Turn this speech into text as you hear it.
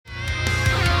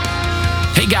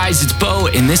Hey guys, it's Bo,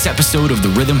 and this episode of the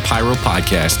Rhythm Pyro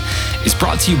podcast is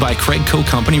brought to you by Craig Co.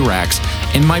 Company Racks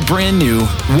and my brand new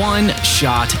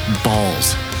one-shot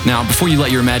balls. Now, before you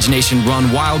let your imagination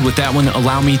run wild with that one,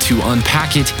 allow me to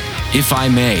unpack it, if I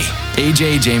may.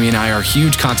 AJ, Jamie, and I are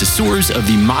huge connoisseurs of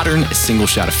the modern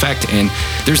single-shot effect, and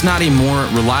there's not a more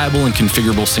reliable and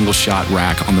configurable single-shot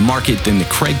rack on the market than the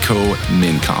Craig Co.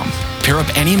 Mincom. Pair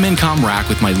up any Mincom rack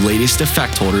with my latest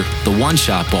effect holder, the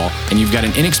one-shot ball, and you've got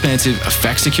an inexpensive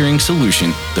effect-securing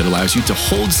solution that allows you to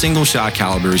hold single-shot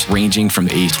calibers ranging from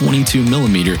a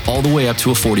 22mm all the way up to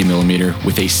a 40mm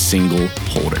with a single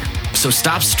holder. So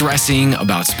stop stressing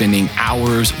about spending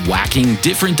hours whacking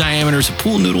different diameters of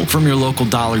pool noodle from your local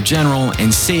Dollar General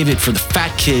and save it for the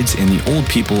fat kids and the old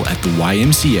people at the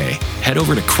YMCA. Head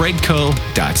over to craigco.co,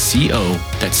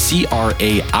 that's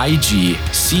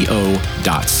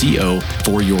CRAIGCO.co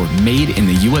for your made in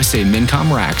the USA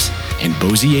Mincom racks and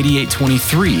Bozie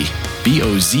 8823,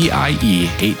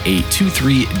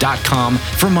 BOZIE8823.com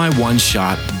for my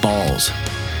one-shot balls.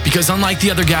 Because unlike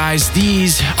the other guys,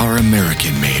 these are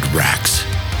American-made racks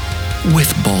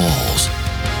with balls.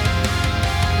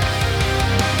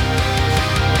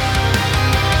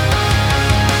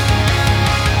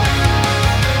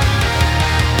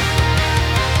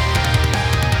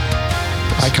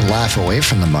 I can laugh away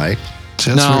from the mic.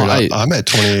 See, that's weird. I'm at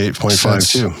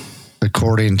 28.5 too.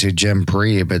 According to Jim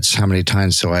Brebe, it's how many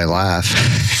times do I laugh?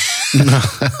 Wait,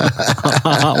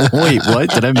 what?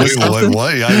 Did I miss something?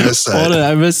 What? I missed that. What did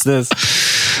I miss this?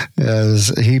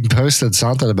 He posted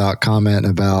something about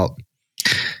commenting about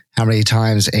how many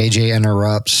times AJ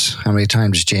interrupts, how many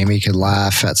times Jamie could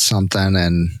laugh at something,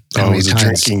 and how many it was times, a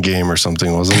drinking game or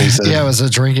something, wasn't he? Yeah, it was a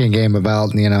drinking game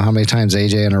about, how many times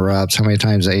AJ interrupts, how many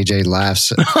times AJ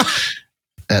laughs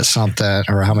at something,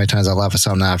 or how many times I laugh at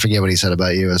something. I forget what he said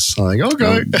about you. It's like,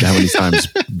 okay. How many times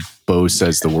Bo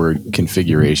says the word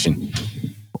configuration?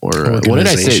 Or what did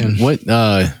I say? What?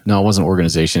 No, it wasn't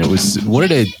organization. It was, what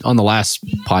did I, on the last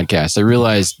podcast, I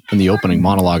realized in the opening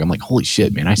monologue, I'm like, holy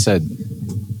shit, man, I said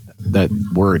that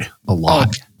word a lot.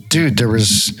 Oh, dude,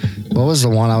 what was the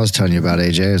one I was telling you about,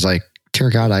 AJ? It was like, dear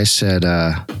God, I said,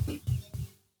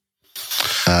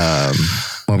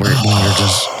 when we're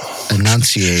just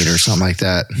enunciate or something like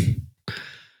that.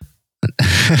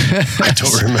 I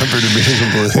don't remember to be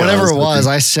completely whatever it was.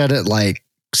 I said it like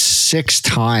 6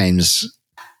 times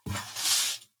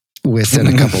within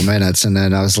a couple minutes, and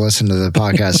then I was listening to the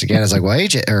podcast again. I was like, well,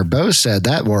 AJ or Bo said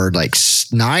that word like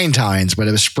 9 times, but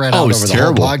it was spread out over the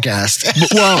whole podcast.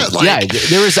 Well, like, yeah,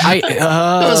 there was it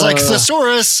was like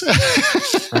thesaurus.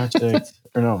 Project.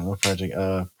 Or no, what project?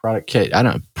 Product kit. I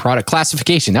don't know. Product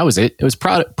classification. That was it. It was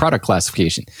product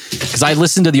classification. Because I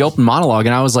listened to the open monologue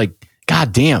and I was like,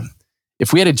 God damn.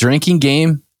 If we had a drinking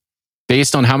game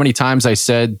based on how many times I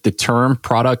said the term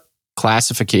product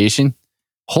classification,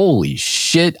 holy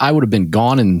shit, I would have been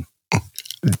gone in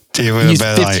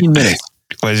 15 minutes.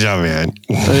 What's up, man?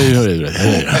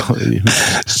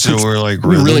 So we're like,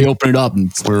 we really open it up and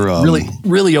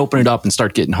really open it up and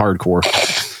start getting hardcore.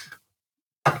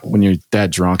 When you're that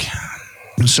drunk.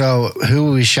 So who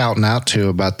are we shouting out to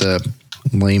about the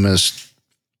lamest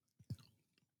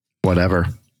whatever?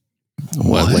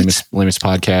 What? Lamest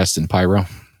podcast and Pyro?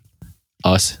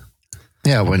 Us?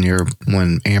 Yeah, when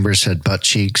Amber said butt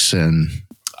cheeks and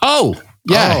no.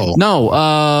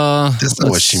 That's not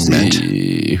what she meant.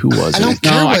 Who was it? I don't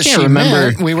care what she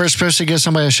remember. Meant. We were supposed to give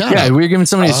somebody a shout out. Yeah, we were giving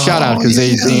somebody a shout out because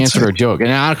they answered our joke. And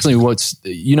actually, what's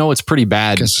pretty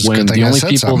bad when the only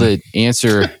people that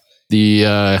answer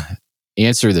the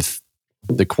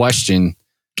question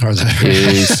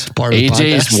is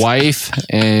AJ's wife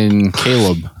and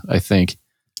Caleb, I think.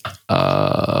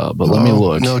 But let me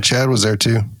look. No, Chad was there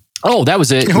too. Oh, that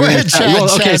was it. What did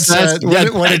Chad say?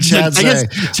 What did Chad say?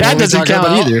 Chad doesn't count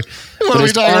either. But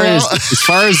as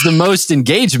far as the most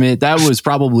engagement, that was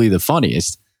probably the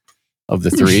funniest of the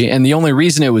 3. And the only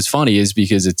reason it was funny is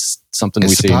because it's something we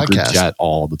say in group chat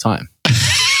all the time.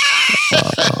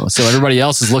 So everybody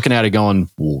else is looking at it going,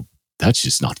 well, that's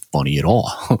just not funny at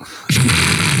all.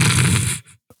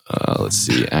 Let's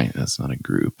see. That's not a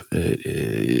group. It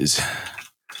is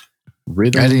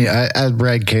Rhythm. I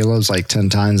read Caleb's like 10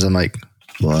 times. I'm like,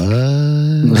 what?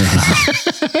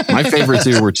 My favorite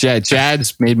 2 were Chad.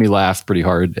 Chad's made me laugh pretty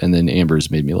hard, and then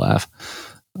Amber's made me laugh.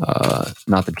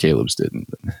 Not that Caleb's didn't.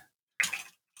 But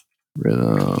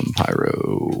Rhythm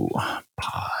Pyro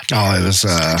Pod. Oh, it was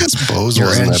Bose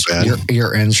wasn't that bad.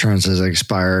 Your insurance is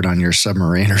expired on your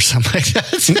submarine or something like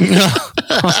that.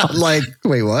 I'm like,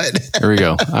 wait, what? Here we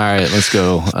go. All right, let's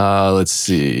go. Let's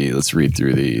see. Let's read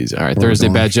through these. All right, Thursday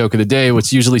bad joke of the day.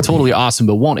 What's usually totally awesome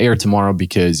but won't air tomorrow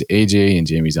because AJ and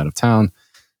Jamie's out of town.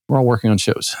 we're all working on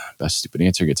shows. Best stupid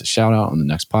answer gets a shout out on the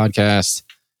next podcast.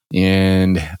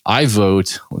 And I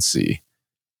vote, let's see,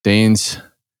 Dane's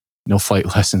no flight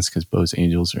lessons because Bo's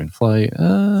Angels are in flight. I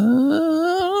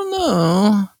don't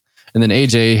know. And then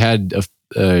AJ had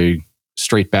a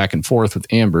straight back and forth with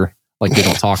Amber, like they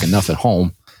don't talk enough at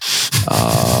home.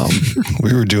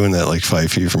 We were doing that like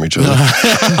 5 feet from each other.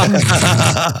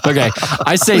 Okay,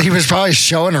 I say he was probably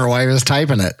showing her while he was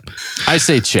typing it. I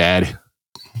say Chad.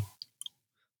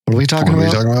 What are we talking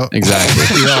about? Exactly.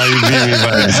 Yeah, you beat me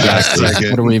by a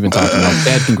second. What are we even talking about?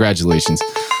 Chad, congratulations.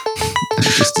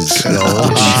 Just as fit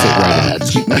right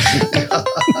in.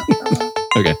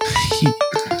 Okay.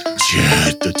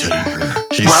 Chad the teddy bear.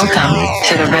 Welcome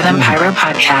to the Rhythm Pyro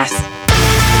Podcast,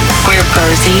 where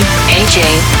Posey, AJ,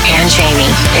 and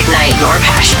Jamie ignite your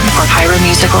passion for pyro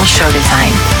musical show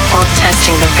design while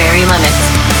testing the very limits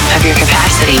of your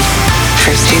capacity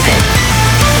for stupid.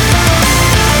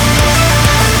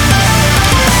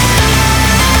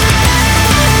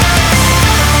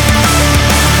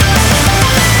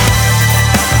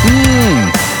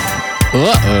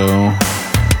 Uh-oh.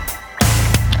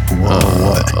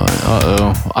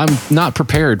 Uh-oh. I'm not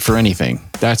prepared for anything.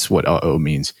 That's what uh-oh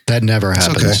means. That never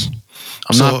happens. Okay.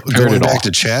 I'm not prepared going at all. back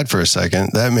to Chad for a second,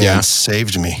 that man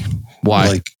saved me. Why?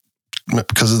 Like,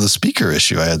 because of the speaker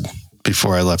issue I had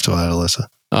before I left without Alyssa.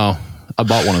 Oh, I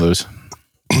bought one of those.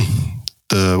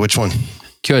 Which one?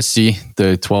 QSC,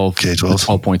 the 12. K12?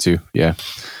 12.2, yeah.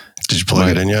 Did you plug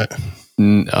it in yet?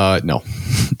 No.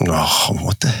 Oh,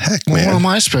 what the heck, man? What am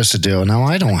I supposed to do? Now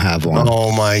I don't have one.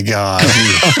 Oh my God.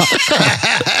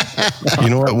 You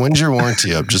know what? When's your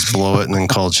warranty up? Just blow it and then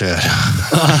call Chad.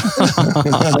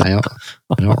 I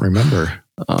don't remember.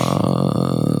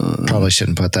 Probably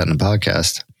shouldn't put that in the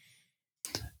podcast.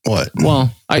 What?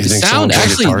 Well, I sound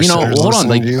actually, hold on.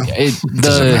 Like,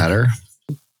 does it matter?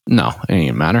 No, it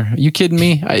ain't matter. Are you kidding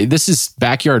me? This is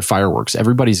backyard fireworks.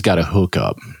 Everybody's got a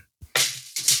hookup.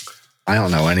 I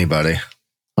don't know anybody.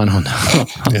 I don't know.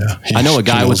 Yeah, I know a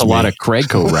guy with a lot of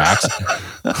Craigco racks.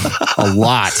 A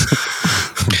lot.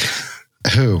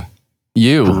 Who?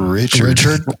 You, Richard.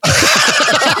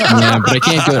 Yeah, but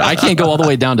I can't go all the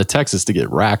way down to Texas to get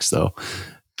racks though.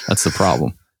 That's the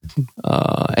problem.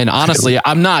 And honestly,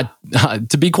 I'm not.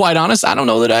 To be quite honest, I don't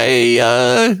know that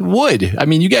I would. I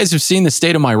mean, you guys have seen the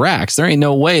state of my racks. There ain't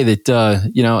no way that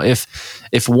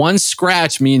if one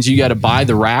scratch means you got to buy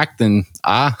the rack, then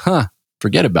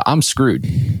forget about it. I'm screwed.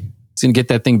 It's gonna get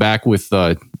that thing back with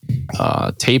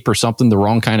tape or something, the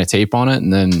wrong kind of tape on it,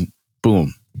 and then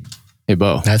boom. Hey,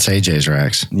 Bo. That's AJ's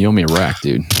racks. You owe me a rack,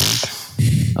 dude.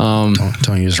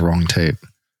 Don't use the wrong tape.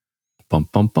 Bum,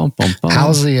 bum, bum, bum, bum.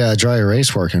 How's the dry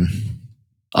erase working?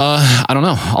 I don't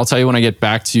know. I'll tell you when I get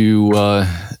back to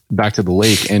the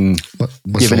lake and What's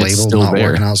given the it's label still not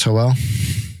there. working out so well?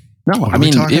 No, I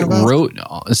mean it wrote.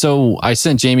 So I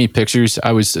sent Jamie pictures.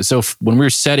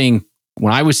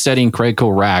 When I was setting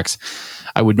Craigco racks,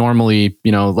 I would normally,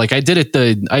 like I did it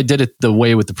the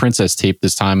way with the Princess tape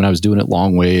this time, and I was doing it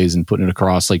long ways and putting it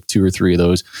across like 2 or 3 of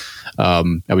those. I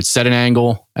would set an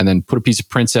angle and then put a piece of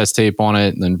Princess tape on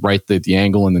it and then write the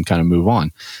angle and then kind of move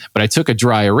on. But I took a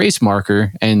dry erase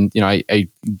marker and, I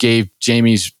gave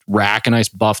Jamie's rack a nice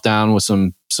buff down with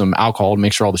some alcohol to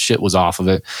make sure all the shit was off of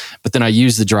it. But then I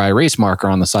used the dry erase marker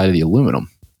on the side of the aluminum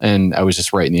and I was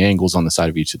just writing the angles on the side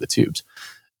of each of the tubes.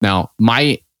 Now,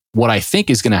 what I think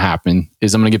is going to happen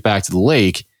is I'm going to get back to the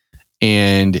lake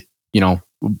and,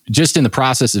 just in the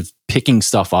process of picking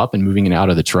stuff up and moving it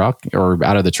out of the truck or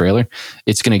out of the trailer,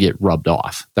 it's going to get rubbed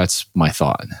off. That's my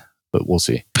thought, but we'll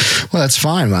see. Well, that's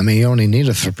fine. I mean, you only need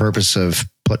it for the purpose of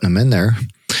putting them in there.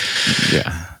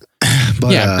 Yeah.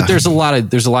 But there's a lot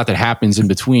that happens in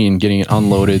between getting it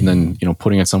unloaded and then,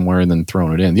 putting it somewhere and then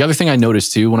throwing it in. The other thing I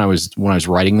noticed too, when I was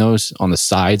writing those on the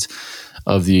sides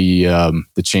of the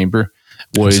chamber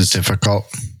was it difficult.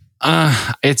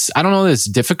 I don't know that it's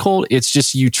difficult. It's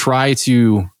just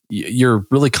you're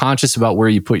really conscious about where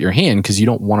you put your hand because you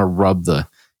don't want to rub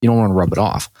it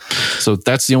off. So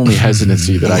that's the only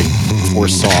hesitancy that I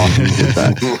foresaw with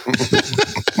that.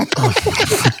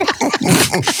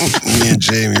 Me and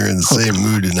Jamie are in the same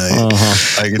mood tonight.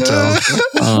 I can tell.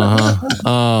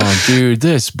 Oh, dude,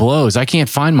 this blows. I can't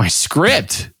find my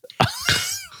script.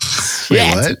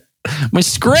 Wait, what? My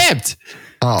script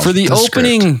for the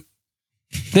opening script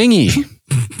thingy,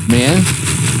 man.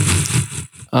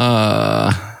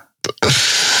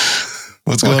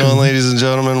 What's going on, ladies and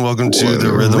gentlemen? Welcome to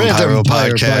the Rhythm Pyro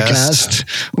Podcast.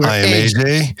 I am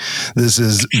AJ. This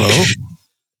is Bo.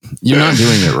 You're not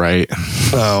doing it right.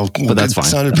 Oh, but that's fine.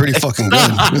 Sounded pretty fucking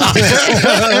good.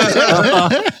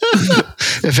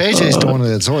 If AJ's doing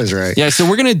it, it's always right. Yeah, so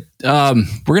we're gonna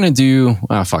do.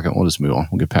 Fuck it, we'll just move on.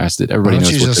 We'll get past it. Everybody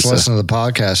knows. You just listen to the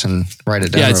podcast and write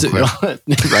it down. Real quick.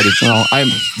 Write it. Well, I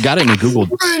got it in a Google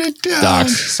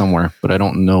Docs somewhere, but I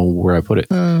don't know where I put it.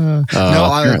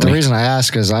 The reason I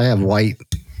ask is I have white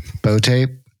bow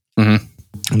tape, and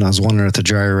I was wondering if the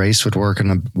dry erase would work on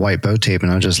the white bow tape,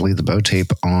 and I'll just leave the bow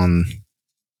tape on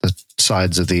the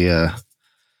sides of the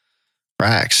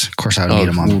racks. Of course, I would need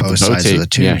them on both sides of the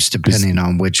tubes, depending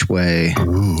on which way.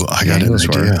 Ooh, I got an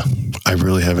idea. I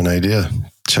really have an idea.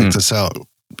 Check this out.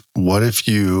 What if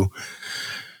you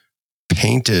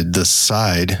painted the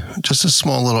side, just a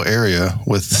small little area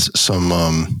with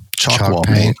some chalk wall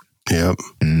paint? Yep.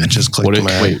 And just click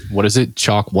wait, what is it?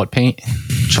 Chalk what paint?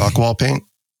 Chalk wall paint.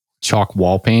 Chalk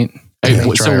wall paint. Hey,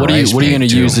 so what are you going to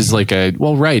use as like a,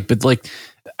 but like,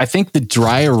 I think the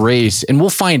dry erase, and we'll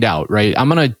find out, right? I'm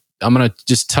going to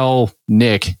just tell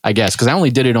Nick, I guess, because I only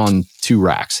did it on 2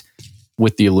 racks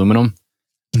with the aluminum,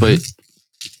 but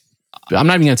I'm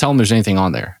not even going to tell him there's anything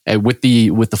on there. With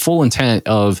the full intent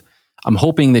of, I'm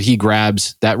hoping that he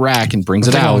grabs that rack and brings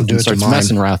it out and starts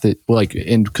messing around with it.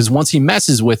 And because once he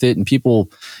messes with it and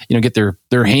people, get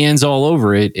their hands all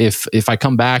over it, if I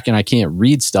come back and I can't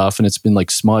read stuff and it's been like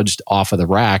smudged off of the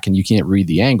rack and you can't read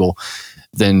the angle,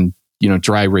 then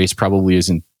dry erase probably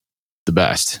isn't the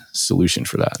best solution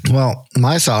for that. Well,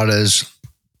 my thought is,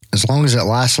 as long as it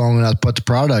lasts long enough to put the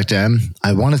product in,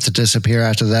 I want it to disappear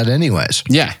after that anyways.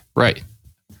 Yeah, right.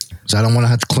 Because I don't want to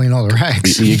have to clean all the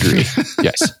racks. We agree.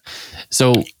 Yes.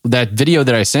 So that video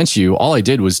that I sent you, all I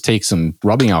did was take some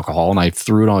rubbing alcohol and I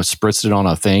spritzed it on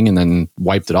a thing and then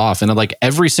wiped it off. And like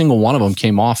every single one of them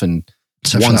came off in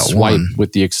one swipe,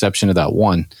 with the exception of that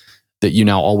one that you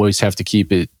now always have to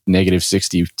keep it negative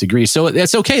 60 degrees. So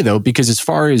that's okay though, because as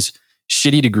far as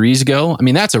shitty degrees go, I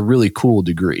mean, that's a really cool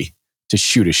degree to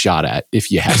shoot a shot at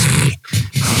if you have to be.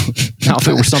 Now, if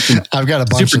it were something I've got a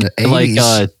bunch of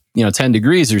 80s. Like 10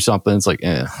 degrees or something, it's like,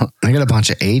 I got a bunch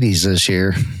of 80s this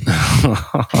year.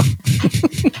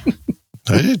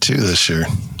 I did too this year.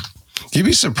 You'd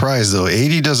be surprised though.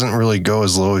 80 doesn't really go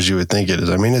as low as you would think it is.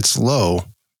 I mean, it's low,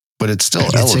 but it still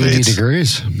elevates. 80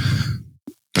 degrees.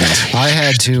 I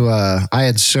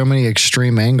had so many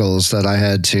extreme angles that I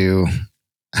had to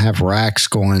have racks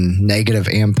going negative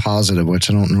and positive, which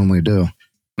I don't normally do.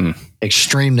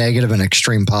 Extreme negative and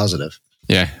extreme positive.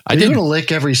 Yeah. Are you going to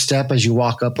lick every step as you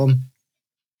walk up them?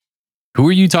 Who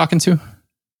are you talking to?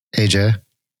 AJ.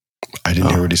 I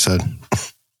didn't hear what he said.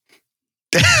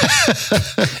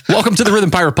 Welcome to the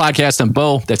Rhythm Pyro Podcast. I'm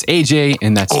Bo. That's AJ,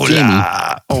 and that's Jamie.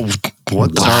 Oh,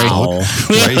 what? Sorry.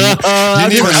 You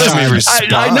didn't even let me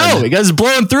respond. I know. You guys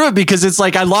blowing through it because it's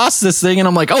like I lost this thing, and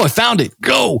I'm like, I found it.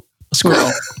 Go.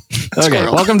 Squirrel. Okay.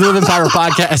 Welcome to the Rhythm Pyro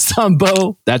Podcast. I'm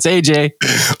Bo. That's AJ.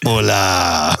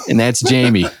 Hola. And that's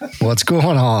Jamie. What's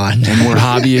going on? And we're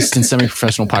hobbyists and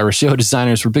semi-professional pyro show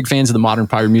designers. We're big fans of the modern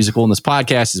pyro musical, and this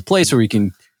podcast is a place where we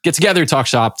can get together, talk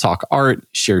shop, talk art,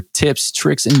 share tips,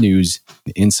 tricks, and news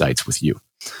and insights with you.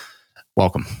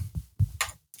 Welcome.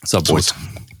 What's up, boys?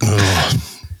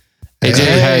 AJ,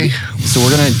 hey. So we're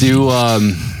gonna do.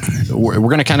 We're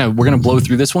gonna blow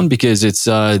through this one because it's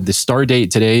the star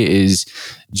date today is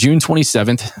June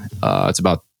 27th. It's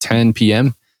about 10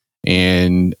 p.m.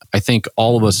 and I think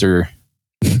all of us are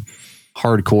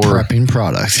hardcore prepping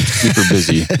products, super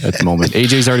busy at the moment.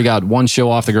 AJ's already got one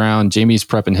show off the ground. Jamie's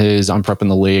prepping his. I'm prepping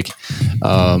the lake,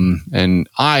 and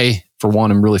I, for one,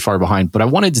 am really far behind. But I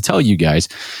wanted to tell you guys,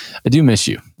 I do miss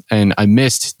you, and I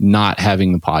missed not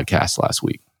having the podcast last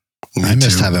week. I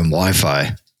missed having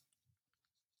Wi-Fi.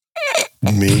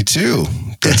 Me too.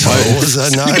 That's why was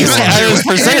that not? I was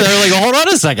for saying, they're like, hold on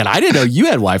a second. I didn't know you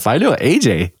had Wi-Fi. I know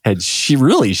AJ had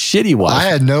really shitty Wi-Fi. I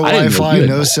had no Wi-Fi,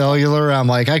 no cellular. I'm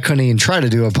like, I couldn't even try to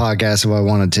do a podcast if I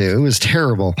wanted to. It was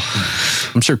terrible.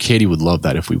 I'm sure Katie would love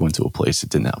that if we went to a place that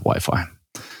didn't have Wi-Fi.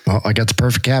 Well, I got the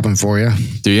perfect cabin for you.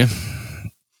 Do you?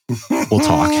 We'll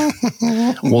talk.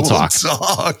 We'll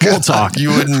talk. You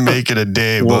wouldn't make it a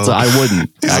day, I wouldn't.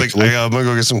 He's actually like, I'm going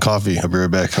to go get some coffee. I'll be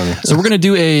right back, honey. So we're going to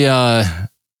do a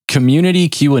community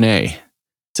Q&A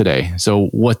today. So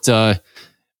what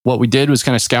we did was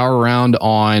kind of scour around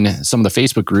on some of the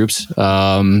Facebook groups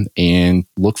and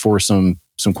look for some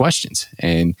questions.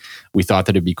 And we thought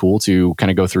that it'd be cool to kind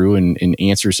of go through and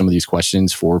answer some of these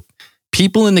questions for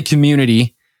people in the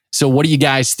community. So what do you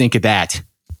guys think of that?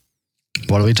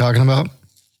 What are we talking about?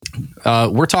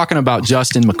 We're talking about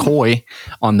Justin McCoy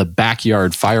on the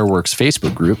Backyard Fireworks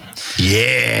Facebook group.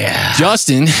 Yeah.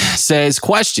 Justin says,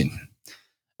 question,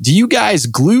 do you guys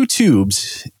glue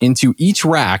tubes into each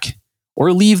rack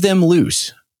or leave them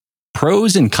loose?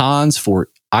 Pros and cons for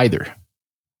either.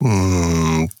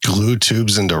 Glue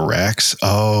tubes into racks.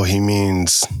 Oh, he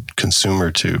means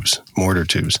consumer tubes, mortar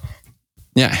tubes.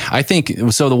 Yeah, I think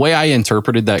so. The way I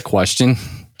interpreted that question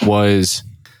was,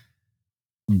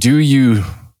 do you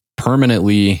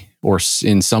permanently or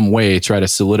in some way try to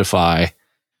solidify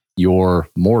your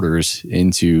mortars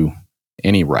into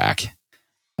any rack?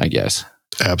 I guess.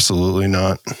 Absolutely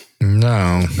not.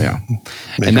 No. Yeah.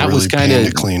 Make and that really was kind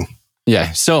of clean.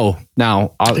 Yeah. So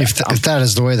now, if that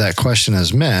is the way that question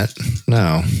is meant,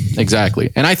 no.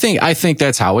 Exactly. And I think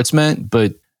that's how it's meant.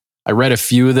 But I read a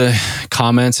few of the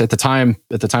comments at the time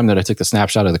that I took the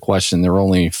snapshot of the question. There were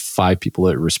only 5 people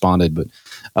that responded, but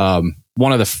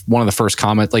one of the first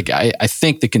comments, like I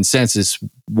think the consensus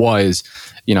was,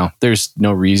 there's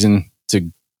no reason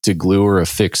to glue or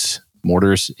affix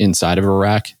mortars inside of a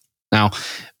rack. Now,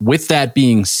 with that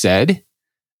being said,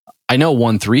 I know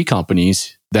 1-3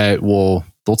 companies that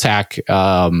they'll tack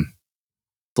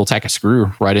a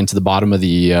screw right into the bottom of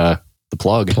the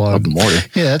plug of the mortar.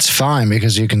 Yeah, that's fine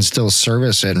because you can still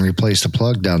service it and replace the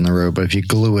plug down the road. But if you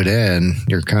glue it in,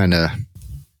 you're kind of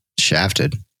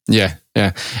shafted. Yeah.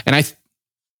 And I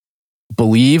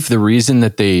believe the reason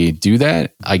that they do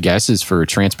that, I guess, is for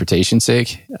transportation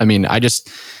sake. I mean,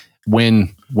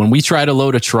 when we try to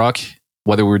load a truck,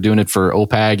 whether we're doing it for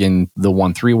OPAG in the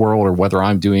 1-3 world or whether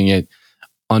I'm doing it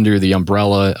under the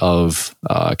umbrella of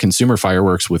consumer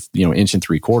fireworks with 1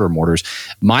 3/4 mortars,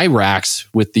 my racks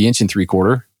with the 1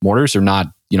 3/4 mortars are not,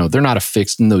 they're not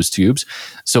affixed in those tubes.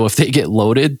 So if they get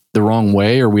loaded the wrong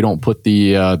way, or we don't put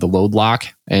the load lock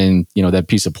and that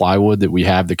piece of plywood that we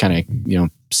have that kind of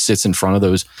sits in front of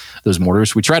those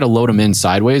mortars, we try to load them in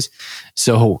sideways.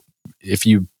 So if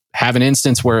you have an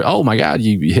instance where, oh my God,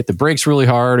 you hit the brakes really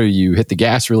hard or you hit the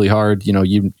gas really hard,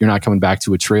 you're not coming back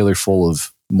to a trailer full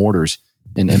of mortars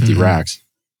and empty racks.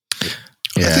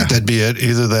 Yeah. I think that'd be it.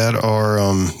 Either that or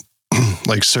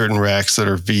like certain racks that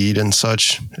are V'd and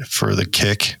such for the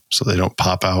kick so they don't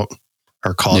pop out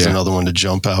or cause another one to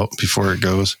jump out before it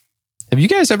goes. Have you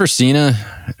guys ever seen a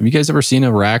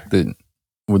rack where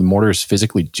the mortars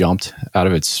physically jumped out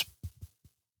of its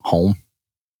home?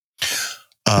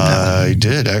 I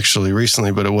did actually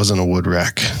recently, but it wasn't a wood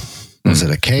rack. Was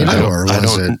it a Kato or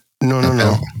was it?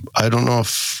 No. I don't know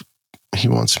if he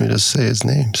wants me to say his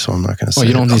name, so I'm not going to say. Well,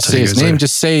 you don't need to say his name. Later.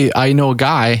 Just say I know a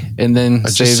guy, and then I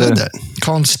just said that.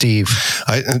 Call him Steve.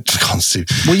 Call him Steve.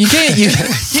 Well, you can't.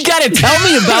 You got to tell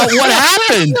me about what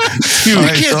happened.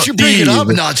 Can't you bring it up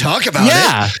and not talk about it?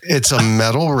 Yeah, it's a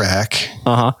metal rack.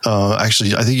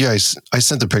 Actually, I think I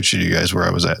sent the picture to you guys where I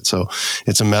was at. So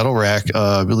it's a metal rack.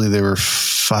 I believe they were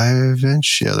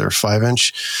 5-inch. Yeah, they were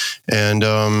 5-inch,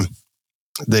 and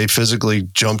they physically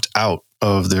jumped out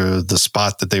of the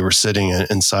spot that they were sitting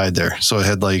inside there. So it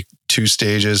had like 2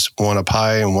 stages, one up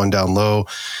high and one down low.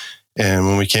 And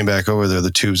when we came back over there, the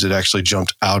tubes had actually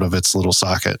jumped out of its little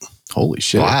socket. Holy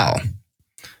shit. Wow.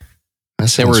 That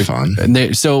sounds fun.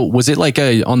 And so was it like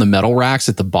on the metal racks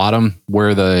at the bottom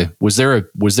where was there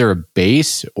a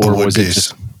base or was it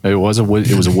just, it was a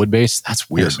wood base? That's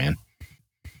weird, man.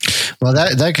 Well,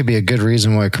 that could be a good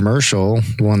reason why commercial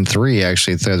 1-3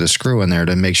 actually throw the screw in there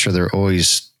to make sure they're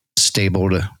always stable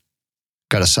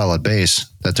got a solid base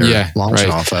that they're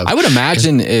launching off of. I would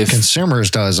imagine if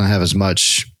consumers doesn't have as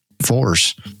much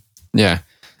force. Yeah.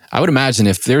 I would imagine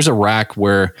if there's a rack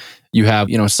where you have,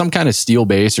 some kind of steel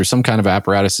base or some kind of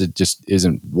apparatus that just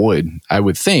isn't wood, I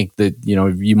would think that,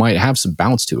 you might have some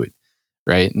bounce to it.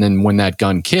 Right. And then when that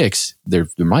gun kicks, there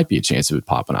might be a chance of it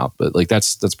popping out, but like,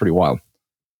 that's pretty wild.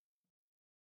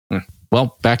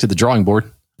 Well, back to the drawing board, I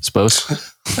suppose.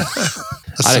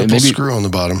 A simple screw on the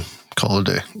bottom. Call it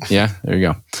a day. Yeah, there you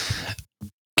go.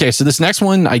 Okay, so this next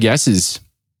one, I guess, is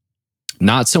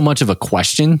not so much of a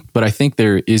question, but I think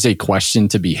there is a question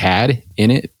to be had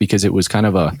in it because it was kind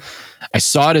of I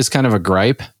saw it as kind of a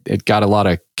gripe. It got a lot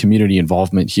of community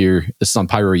involvement here. This is on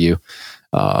Pyro U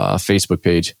Facebook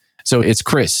page. So it's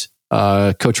Chris,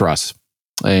 Coach Ross,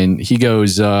 and he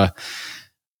goes,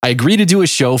 I agreed to do a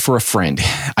show for a friend.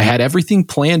 I had everything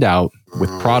planned out with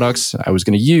products I was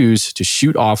going to use to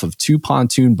shoot off of 2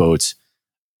 pontoon boats.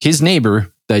 His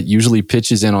neighbor that usually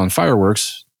pitches in on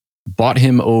fireworks bought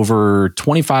him over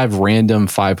 25 random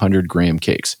 500-gram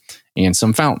cakes and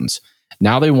some fountains.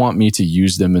 Now they want me to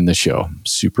use them in the show.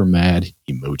 Super mad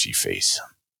emoji face.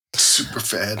 Super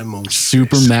mad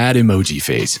emoji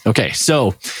face. Okay,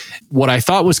 so what I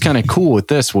thought was kind of cool with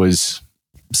this was,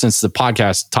 since the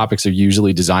podcast topics are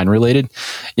usually design related,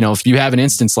 if you have an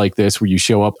instance like this where you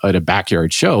show up at a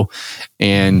backyard show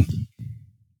and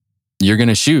you're going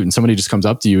to shoot and somebody just comes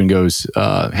up to you and goes,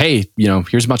 hey,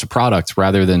 here's a bunch of products,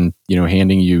 rather than,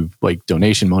 handing you like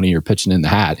donation money or pitching in the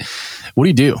hat. What do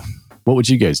you do? What would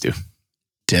you guys do?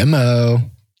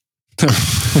 Demo.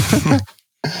 All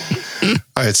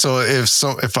right. So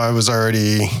if I was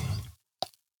already,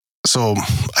 so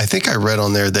I think I read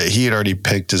on there that he had already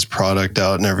picked his product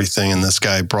out and everything, and this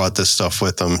guy brought this stuff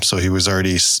with him. So he was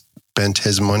already spent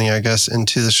his money, I guess,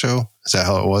 into the show. Is that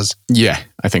how it was? Yeah,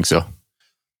 I think so.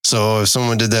 So if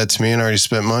someone did that to me and already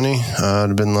spent money, I'd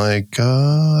have been like,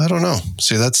 I don't know.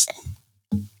 See, that's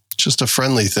just a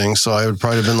friendly thing. So I would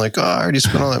probably have been like, I already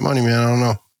spent all that money, man. I don't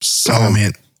know. So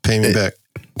pay me back.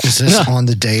 Is this on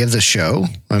the day of the show?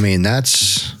 I mean,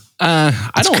 that's... I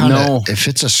don't know. If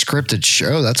it's a scripted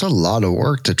show, that's a lot of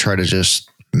work to try to just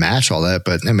match all that.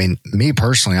 But I mean, me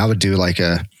personally, I would do like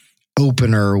a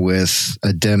opener with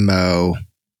a demo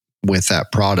with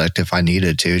that product if I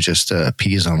needed to, just to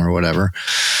appease them or whatever.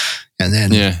 And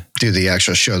then do the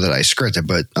actual show that I scripted.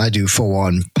 But I do full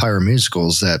on Pyro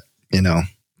musicals that,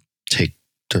 take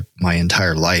my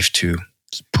entire life to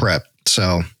prep.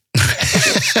 So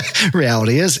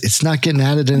reality is it's not getting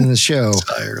added into the show.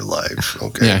 Entire life.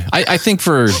 Okay. Yeah. I think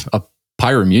for a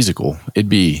Pyro musical, it'd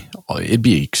be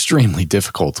extremely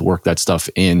difficult to work that stuff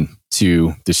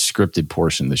into the scripted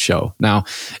portion of the show. Now,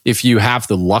 if you have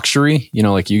the luxury,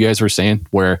 like you guys were saying,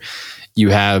 where you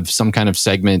have some kind of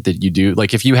segment that you do,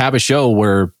 like if you have a show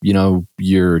where,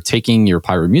 you're taking your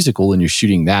Pyro musical and you're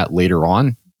shooting that later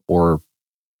on, or,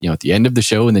 at the end of the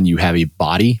show, and then you have a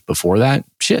body before that,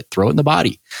 throw it in the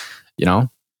body,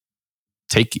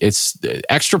 it's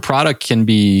extra product can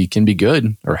be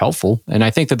good or helpful. And I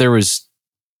think that there was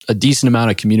a decent amount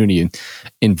of community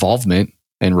involvement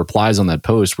and replies on that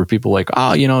post where people were like,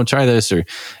 try this, or,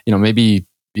 maybe,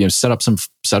 set up some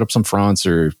fronts,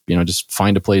 or, just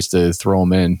find a place to throw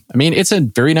them in. I mean, it's a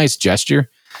very nice gesture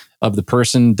of the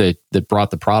person that brought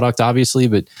the product, obviously.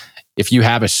 But if you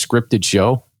have a scripted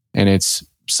show and it's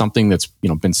something that's,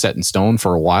 been set in stone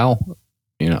for a while,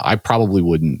 I probably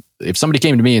wouldn't. If somebody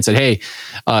came to me and said, hey,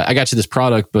 I got you this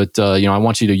product, but, I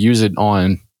want you to use it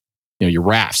on, your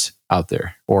rafts out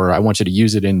there, or I want you to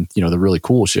use it in, the really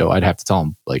cool show, I'd have to tell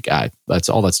them, like, that's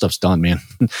all that stuff's done, man.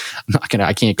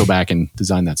 I can't go back and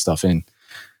design that stuff in.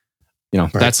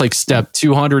 Right. That's like step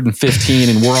 215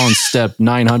 and we're on step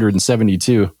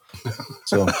 972.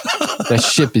 So that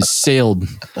ship is sailed.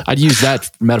 I'd use that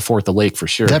metaphor at the lake for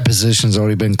sure. That position's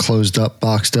already been closed up,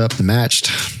 boxed up, and matched.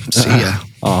 See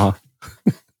ya.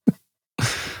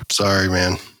 Sorry,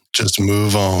 man. Just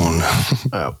move on.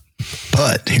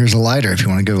 But here's a lighter if you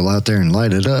want to go out there and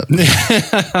light it up.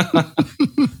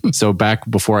 So back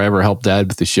before I ever helped Dad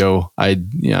with the show,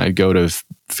 I'd go to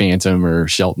Phantom or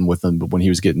Shelton with him, but when he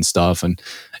was getting stuff, and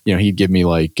he'd give me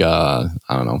like I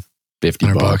don't know,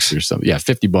 $50 or something. Yeah,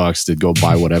 $50 to go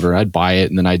buy whatever. I'd buy it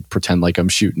and then I'd pretend like I'm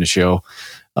shooting a show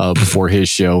before his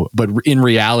show. But in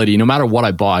reality, no matter what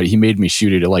I bought, he made me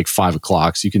shoot it at like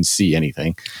 5:00 so you can see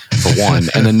anything, for one.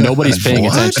 And then nobody's paying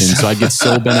attention. So I'd get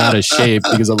so bent out of shape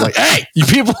because I'm like, hey, you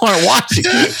people aren't watching.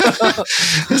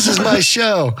 This is my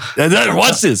show. And then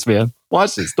watch this, man.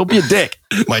 Watch this. Don't be a dick.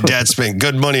 My dad spent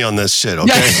good money on this shit, okay?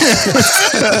 Yeah.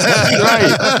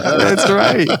 That's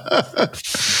right.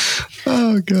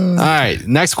 Oh, God. All right.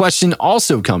 Next question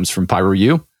also comes from Pyro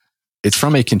U. It's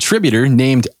from a contributor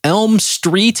named Elm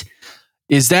Street.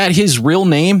 Is that his real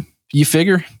name, you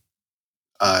figure?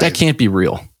 That can't be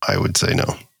real. I would say no.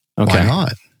 Okay. Why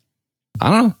not?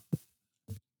 I don't know.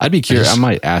 I'd be curious. I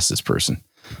might ask this person.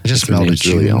 I just smelled a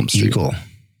really Elm Street eagle.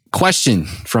 Question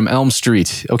from Elm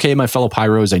Street. Okay, my fellow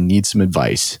Pyros, I need some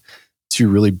advice. 2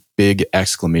 really big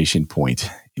exclamation point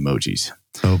emojis.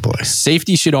 Oh boy.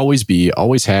 Safety should always be,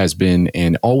 always has been,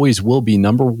 and always will be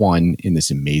number 1 in this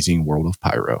amazing world of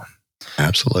Pyro.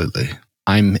 Absolutely.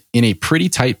 I'm in a pretty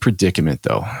tight predicament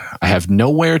though. I have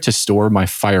nowhere to store my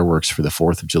fireworks for the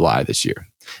 4th of July this year.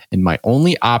 And my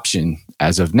only option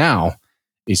as of now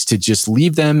is to just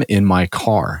leave them in my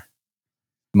car.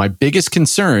 My biggest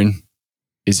concern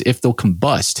is if they'll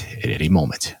combust at any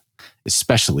moment,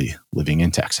 especially living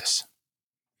in Texas.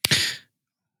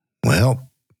 Well,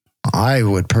 I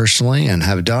would personally, and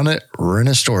have done it, rent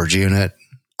a storage unit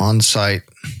on site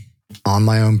on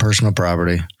my own personal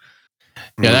property.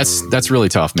 Yeah, that's really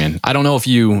tough, man. I don't know if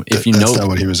you know. That's not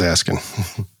what he was asking.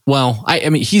 Well, I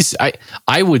mean,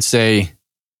 I would say,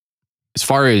 as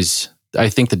far as I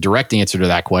think the direct answer to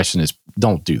that question is,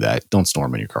 don't do that. Don't store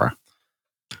them in your car.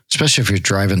 Especially if you're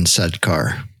driving said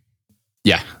car.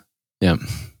 Yeah. Yeah.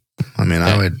 I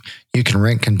mean, you can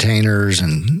rent containers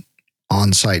and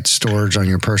on-site storage on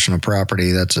your personal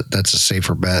property. That's a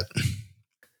safer bet.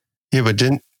 Yeah, but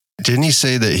didn't he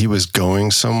say that he was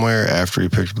going somewhere after he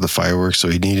picked up the fireworks, so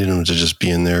he needed them to just be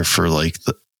in there for like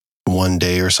one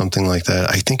day or something like that?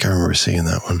 I think I remember seeing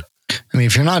that one. I mean,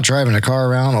 if you're not driving a car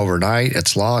around overnight,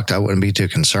 it's locked. I wouldn't be too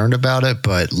concerned about it.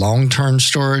 But long-term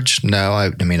storage, no.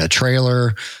 I mean, a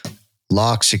trailer,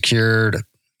 locked, secured,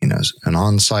 an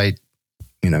on-site,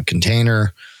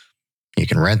 container. You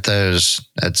can rent those.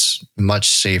 That's much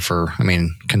safer. I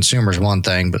mean, consumer's one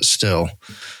thing, but still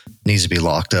needs to be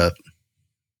locked up.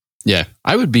 Yeah,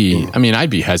 I'd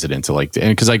be hesitant to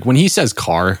because when he says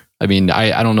car, I mean,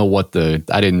 I don't know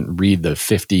I didn't read the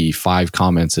 55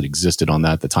 comments that existed on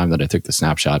that at the time that I took the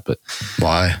snapshot, but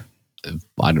why?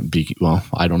 I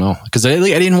don't know. Cause I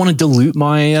didn't want to dilute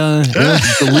my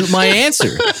answer.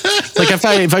 Like if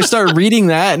I start reading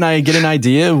that and I get an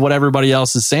idea of what everybody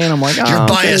else is saying, I'm like, you're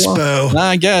biased, Bo.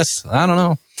 I guess. I don't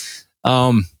know.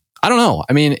 I don't know.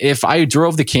 I mean, if I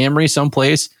drove the Camry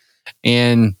someplace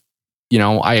and,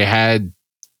 I had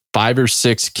 5 or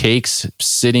 6 cakes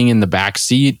sitting in the back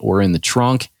seat or in the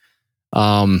trunk,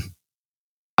 I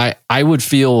would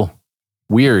feel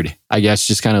weird, I guess,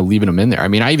 just kind of leaving them in there. I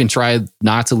mean, I even tried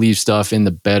not to leave stuff in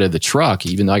the bed of the truck,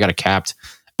 even though I got a capped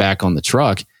back on the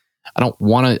truck. I don't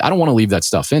want to leave that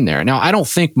stuff in there. Now, I don't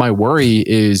think my worry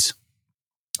is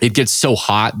it gets so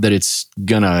hot that it's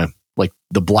gonna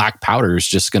the black powder is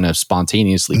just gonna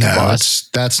spontaneously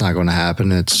combust. That's not going to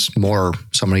happen. It's more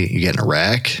you get in a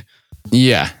wreck.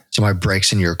 Yeah. Somebody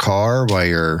breaks in your car while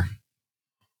you're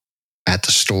at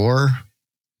the store.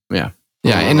 Yeah.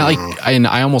 Yeah. And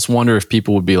I almost wonder if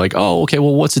people would be like, oh, okay,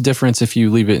 well, what's the difference if you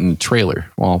leave it in a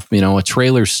trailer? Well, a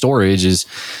trailer storage it's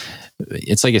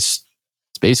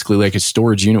basically like a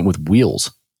storage unit with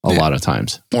wheels a lot of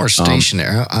times. More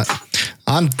stationary.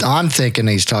 I'm thinking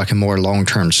he's talking more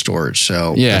long-term storage.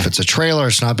 So if it's a trailer,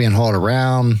 it's not being hauled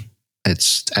around.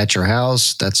 It's at your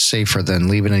house. That's safer than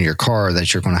leaving it in your car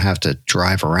that you're going to have to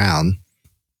drive around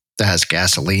that has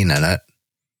gasoline in it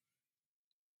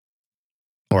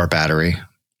or a battery.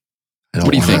 What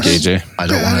do you think, AJ? I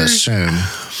don't want to assume.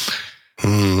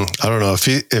 I don't know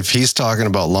if he's talking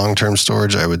about long-term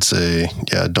storage. I would say,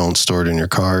 don't store it in your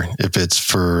car. If it's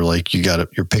for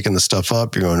you're picking the stuff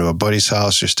up, you're going to a buddy's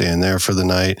house, you're staying there for the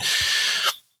night.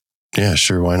 Yeah,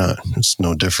 sure. Why not? It's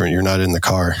no different. You're not in the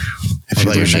car. If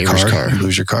you lose your car, you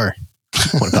lose your car.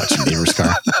 What about your neighbor's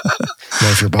car?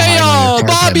 What if you're behind hey, on your car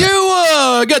Bob, payment?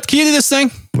 you got the key to this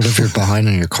thing? What if you're behind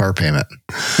on your car payment?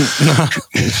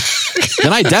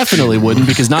 Then I definitely wouldn't,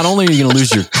 because not only are you going to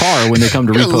lose your car when they come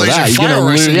to repo that, you're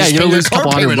going to lose a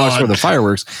couple $100 worth of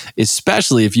fireworks,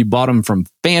 especially if you bought them from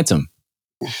Phantom.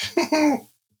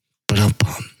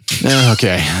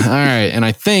 Okay. All right. And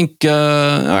I think, all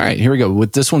right, here we go.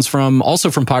 With this one's also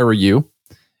from Pyro U.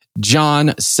 John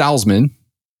Salzman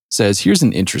says, here's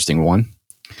an interesting one.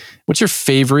 What's your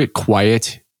favorite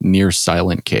quiet, near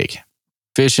silent cake?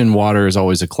 Fish and Water is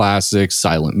always a classic.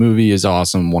 Silent Movie is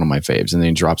awesome. One of my faves. And then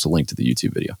he drops a link to the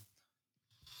YouTube video.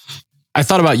 I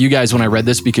thought about you guys when I read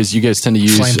this, because you guys tend to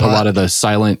use a lot of the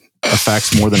silent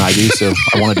effects more than I do. So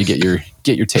I wanted to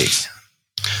get your takes.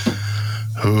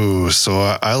 Ooh, so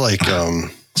I like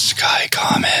Sky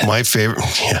Comet. My favorite.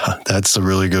 Yeah, that's a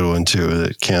really good one too.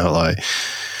 I can't lie.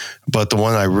 But the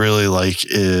one I really like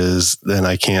is, then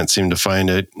I can't seem to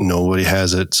find it. Nobody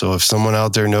has it. So if someone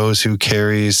out there knows who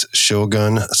carries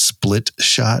Shogun Split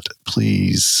Shot,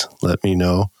 please let me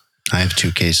know. I have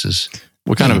 2 cases.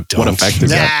 What effect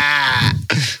is that?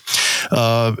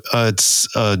 It's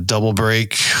a double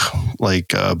break,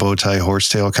 like a bow tie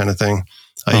horsetail kind of thing.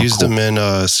 I used them in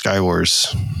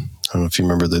Skywars. I don't know if you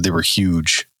remember that. They were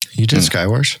huge. You did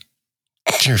Skywars?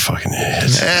 You're fucking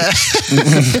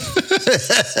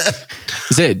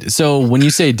idiot. So when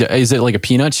you say, is it like a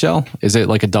peanut shell? Is it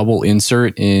like a double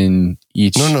insert in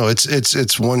each? No,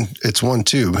 it's one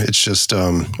tube. It's just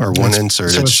or one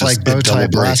insert. So it's like bow tie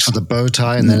blast with a bow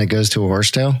tie, and then it goes to a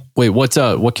horsetail. Wait, what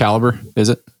caliber is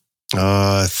it?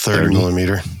 30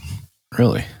 millimeter.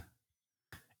 Really?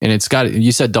 And it's got,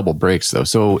 you said double brakes though,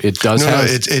 so it does have.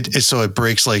 So it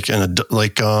breaks like kind of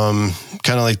like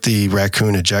the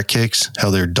raccoon eject cakes, how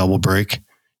they're double brake.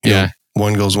 You know,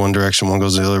 one goes one direction, one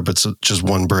goes the other, but it's just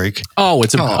one brake. Oh,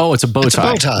 it's a bow tie. It's a bow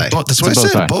tie. That's what I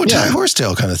said. Bow tie,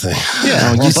 horsetail kind of thing.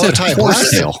 Yeah, you said tie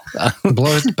horsetail.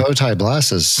 Bow tie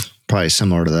blast is probably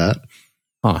similar to that.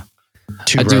 Huh?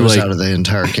 2 rows out of the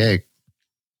entire cake.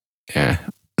 Yeah.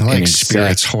 I like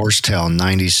Spirit's horsetail,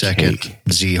 90-second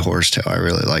Z horsetail. I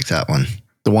really like that one.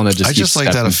 The one that I just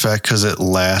like that effect because it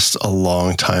lasts a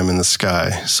long time in the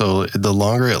sky. So the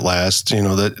longer it lasts,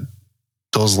 that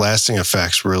those lasting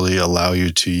effects really allow you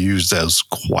to use those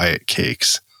quiet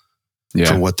cakes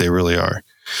for what they really are.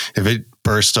 If it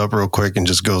bursts up real quick and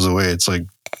just goes away, it's like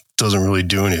doesn't really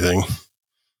do anything.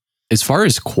 As far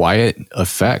as quiet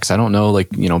effects, I don't know,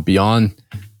 beyond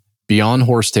beyond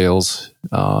horsetails,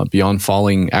 beyond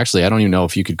falling. Actually, I don't even know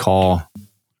if you call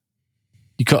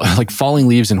like falling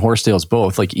leaves and horsetails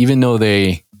both. Like, even though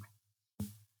they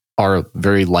are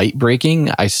very light breaking,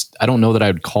 I don't know that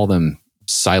I would call them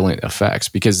silent effects,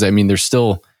 because I mean they're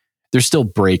still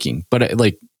breaking, but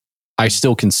like I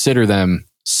still consider them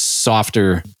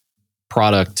softer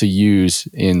product to use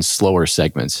in slower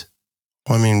segments.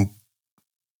 Well, I mean,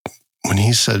 when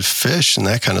he said fish and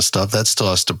that kind of stuff, that still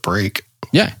has to break.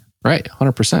 Yeah, right,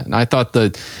 100%. And I thought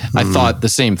the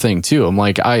same thing too. I'm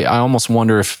like, I almost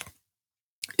wonder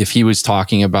if he was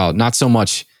talking about not so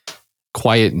much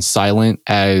quiet and silent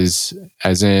as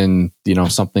in, you know,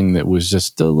 something that was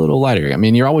just a little lighter. I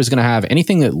mean, you're always going to have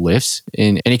anything that lifts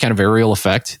in any kind of aerial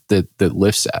effect that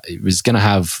lifts is going to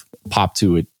have pop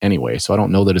to it anyway. So I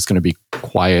don't know that it's going to be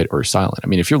quiet or silent. I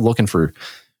mean, if you're looking for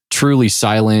truly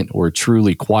silent or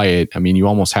truly quiet, I mean, you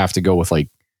almost have to go with like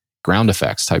ground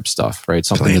effects type stuff, right?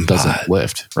 Something flame that doesn't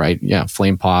lift, right? Yeah.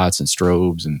 Flame pots and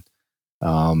strobes and,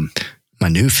 my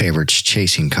new favorite's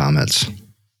Chasing Comets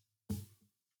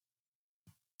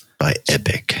by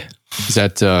Epic. Is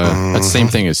that that's the same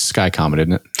thing as Sky Comet,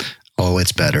 isn't it? Oh,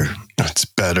 it's better. It's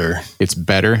better. It's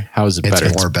better? How is it better?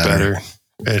 It's better.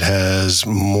 It has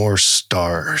more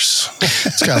stars.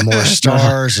 It's got more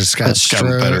stars. It's got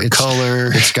better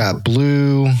color. It's got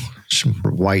blue, some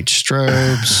white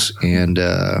strobes, and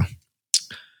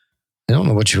I don't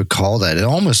know what you would call that. It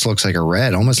almost looks like a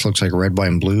red. Almost looks like a red, white,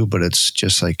 and blue, but it's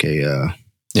just like a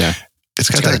yeah. It's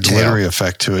got that glittery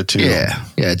effect to it too. Yeah.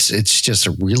 It's just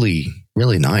a really,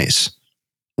 really nice,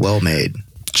 well made.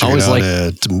 Always like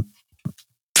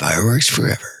Fireworks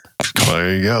Forever.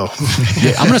 There you go.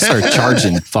 Yeah, I'm gonna start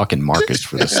charging fucking Marcus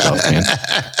for this stuff, man.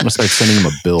 I'm gonna start sending him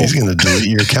a bill. He's gonna delete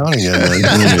your account again.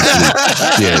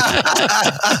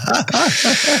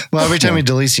 Well, every time he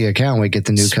deletes the account, we get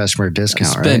the new customer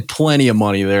discount. Spent plenty of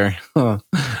money there. All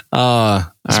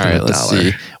right, let's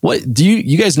see. What do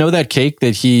you guys know that cake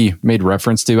that he made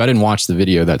reference to? I didn't watch the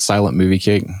video. That silent movie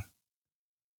cake.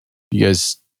 You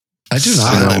guys? I do not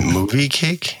silent know. Movie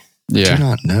cake. I Yeah. do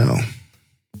not know.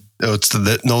 Oh,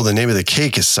 the name of the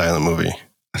cake is Silent Movie.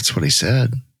 That's what he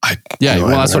said.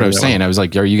 That's what I was saying. I was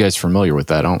like, are you guys familiar with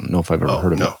that? I don't know if I've ever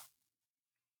heard of it. All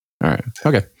right.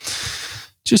 Okay.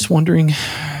 Just wondering.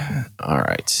 All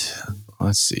right.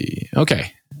 Let's see.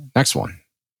 Okay. Next one.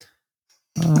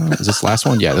 Is this the last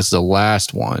one? Yeah, this is the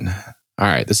last one. All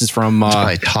right. This is from it's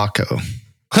by Taco.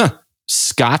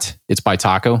 Scott. It's by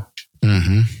Taco.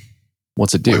 Mm-hmm.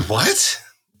 What's it do? Wait, what?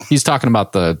 He's talking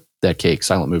about that cake,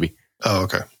 Silent Movie. Oh,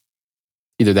 okay.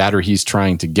 Either that or he's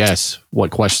trying to guess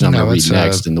what question I'm going to read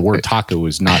next. And the word taco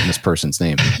is not in this person's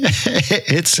name.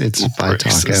 It's by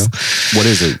Taco. What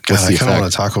is it? God, I kind of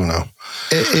want a taco now.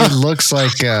 It looks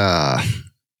like, I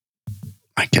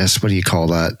guess, what do you call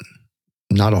that?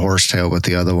 Not a horsetail, but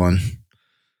the other one.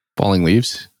 Falling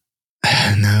leaves?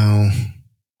 No.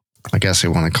 I guess they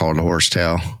want to call it a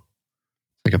horsetail.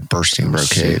 Like a bursting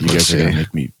brocade. You guys are going to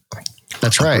make me...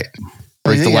 That's right.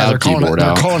 Break the loud keyboard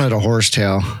out. They're calling it a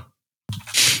horsetail.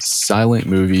 Silent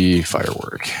Movie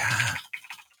firework.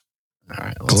 All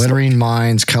right. Glittering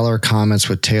mines, color comets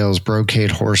with tails,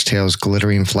 brocade horsetails,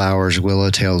 glittering flowers, willow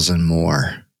tails, and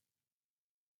more.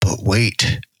 But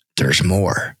wait, there's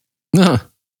more. I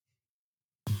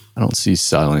don't see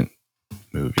Silent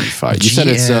Movie fire. You said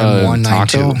it's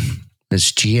Taco?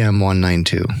 It's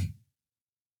GM192.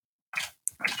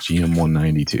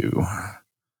 GM192.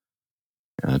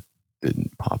 That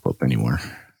didn't pop up anywhere.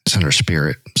 It's under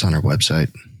Spirit. It's on our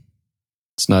website.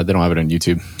 It's not. They don't have it on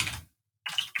YouTube.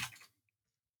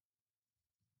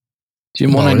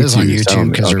 Well, it is on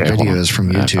YouTube because our video is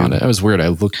from YouTube. That was weird.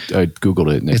 I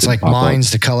Googled it. And it's like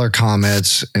mines, the color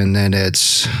comets, and then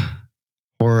it's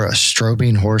or a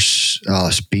strobing horse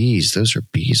bees. Those are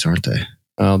bees, aren't they?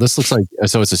 This looks like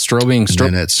so. It's a strobing. And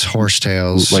then it's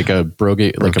horsetails, like a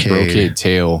brocade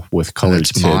tail with colored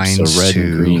tips, so red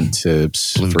and green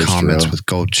tips, blue comets with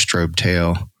gold strobe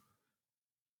tail.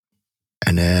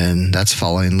 And then that's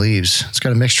falling leaves. It's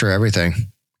got a mixture of everything.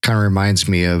 It's reminds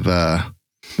me of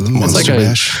it's like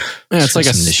a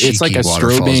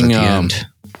strobing.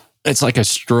 It's like a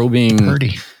strobing.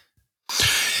 Pretty.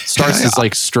 Starts as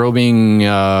like strobing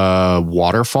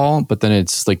waterfall, but then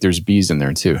it's like there's bees in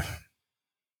there too.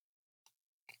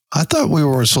 I thought we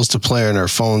weren't supposed to play on our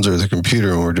phones or the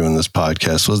computer when we're doing this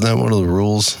podcast. Wasn't that one of the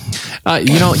rules?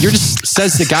 You're just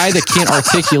says the guy that can't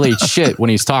articulate shit when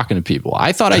he's talking to people.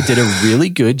 I thought I did a really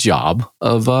good job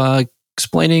of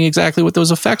explaining exactly what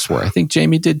those effects were. I think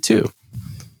Jamie did too.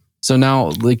 So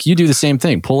now, like, you do the same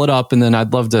thing. Pull it up, and then I'm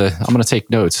going to take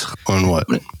notes. On what?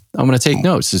 I'm going to take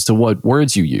notes as to what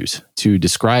words you use to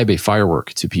describe a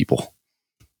firework to people.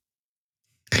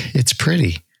 It's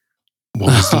pretty. What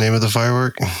was the name of the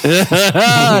firework?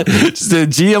 It's the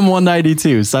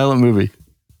GM192 silent movie.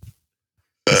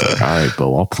 All right,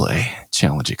 Bo, I'll play.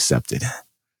 Challenge accepted.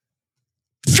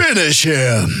 Finish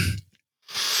him.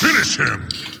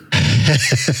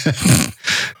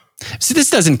 See, this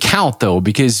doesn't count though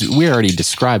because we already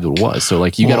described what it was. So,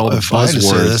 like, you got all the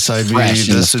buzzwords.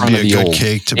 This would be a good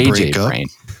cake to break up brain.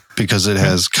 because it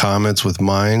has comments with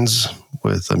mines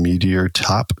with a meteor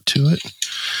top to it.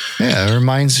 Yeah, it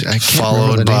reminds. I can't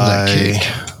followed remember the name by. of that cake.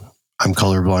 I'm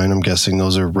colorblind. I'm guessing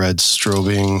those are red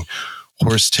strobing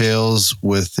horsetails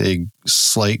with a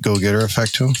slight go-getter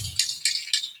effect to them.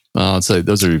 It's like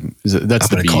that's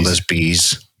the bees. Call those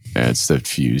bees. Yeah, it's the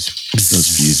fuse.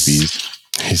 Those fuse bees.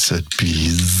 He said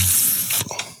bees.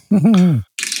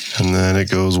 And then it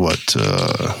goes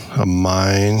a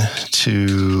mine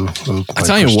to. I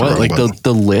tell you what, like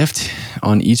the lift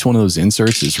on each one of those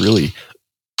inserts is really.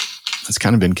 It's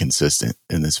kind of been consistent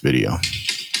in this video.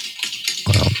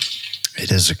 Well,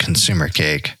 it is a consumer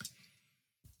cake.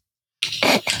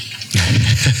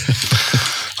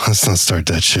 Let's not start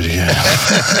that shit again.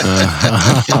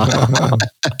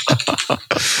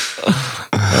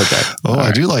 Okay. Oh,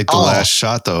 I do like the last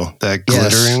shot though. That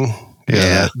glittering.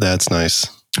 Yeah. That's nice.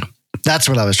 That's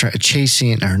what I was trying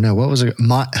chasing. Or no, what was it?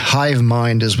 Hive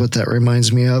Mind is what that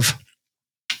reminds me of.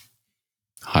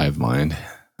 Hive Mind.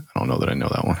 I don't know that I know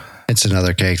that one. It's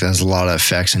another cake that has a lot of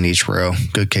effects in each row.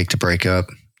 Good cake to break up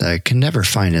that I can never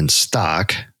find in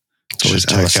stock. Just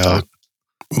check out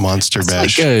Monster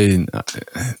Bash.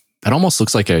 That almost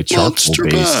looks like a charcoal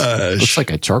base. Looks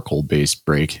like a charcoal based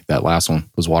break. That last one,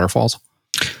 those waterfalls.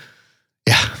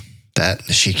 Yeah, that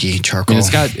Nishiki charcoal.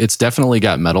 And it's definitely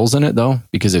got metals in it though,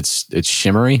 because it's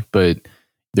shimmery, but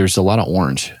there's a lot of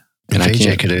orange. And if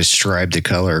AJ could have striped the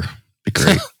color, be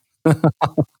great.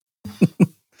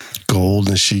 Gold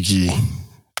Nishiki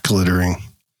glittering.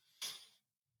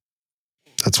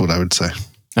 That's what I would say.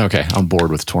 Okay, I'm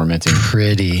bored with tormenting.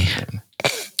 Pretty.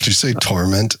 Did you say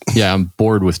torment? Yeah, I'm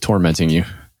bored with tormenting you.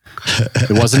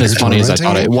 It wasn't as funny as I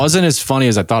thought. It wasn't as funny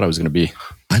as I thought it was going to be.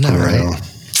 I know, right? All what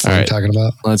are you right, talking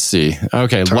about? Let's see.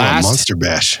 Okay, last Monster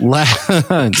Bash. See,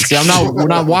 we're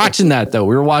not watching that though.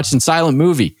 We were watching Silent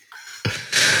Movie.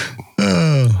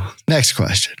 Oh, next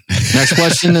question. Next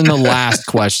question, and the last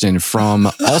question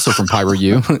also from Pyro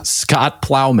U, Scott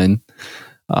Plowman.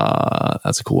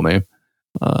 That's a cool name.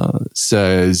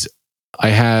 Says, I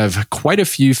have quite a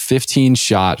few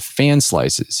 15-shot fan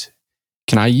slices.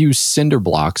 Can I use cinder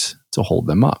blocks to hold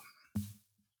them up?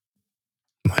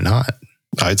 Why not?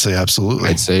 I'd say absolutely.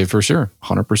 I'd say for sure,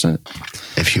 100%.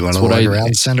 If you want to lug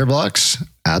around cinder blocks,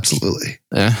 absolutely.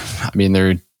 Yeah, I mean,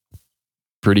 they're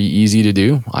pretty easy to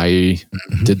do. I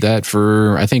did that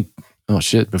for, I think,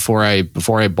 before I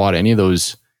bought any of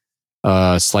those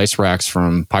slice racks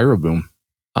from Pyro Boom.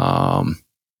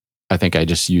 I think I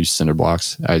just used cinder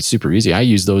blocks. It's super easy. I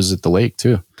use those at the lake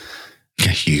too.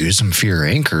 You use them for your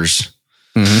anchors.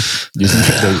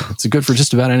 Mm-hmm. It's good for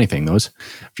just about anything. Those,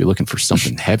 if you're looking for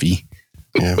something heavy.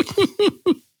 Yeah.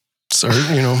 So,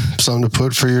 something to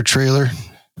put for your trailer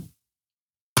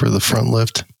for the front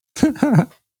lift.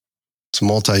 It's a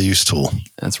multi-use tool.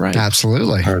 That's right.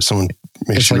 Absolutely. Or someone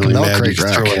makes you like really mad, you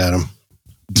throw it at them.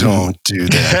 Don't do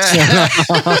that.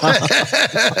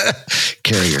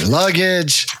 Carry your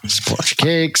luggage, splash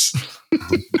cakes.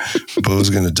 Bo's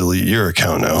going to delete your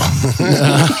account now.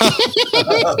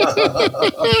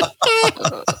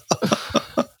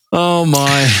 Oh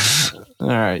my. All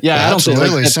right. Yeah,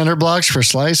 absolutely. Cinder blocks for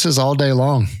slices all day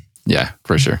long. Yeah,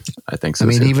 for sure. I think so. I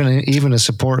mean, even to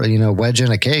support, wedge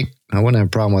in a cake, I wouldn't have a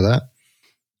problem with that.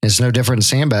 It's no different than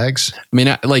sandbags. I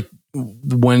mean,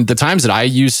 when the times that I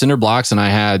used cinder blocks and I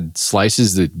had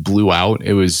slices that blew out,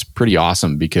 it was pretty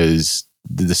awesome because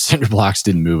the cinder blocks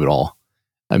didn't move at all.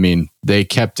 I mean, they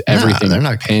kept everything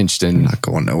pinched and not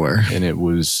going nowhere. And it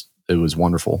was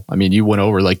wonderful. I mean, you went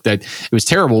over like that. It was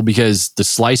terrible because the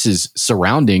slices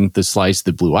surrounding the slice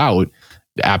that blew out,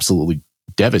 absolutely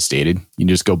devastated. You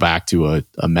just go back to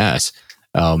a mess.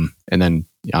 And then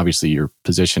obviously your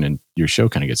position and your show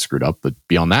kind of gets screwed up. But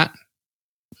beyond that,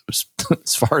 it was,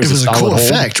 as far as it was a cool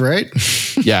effect, right?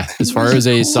 Yeah. As far as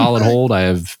a solid hold, I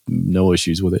have no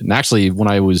issues with it. And actually, when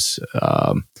I used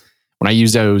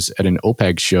those at an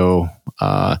OPEC show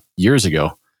years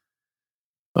ago,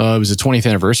 it was a 20th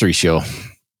anniversary show.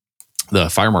 The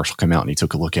fire marshal came out and he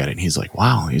took a look at it and he's like,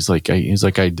 wow. I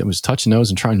was touching those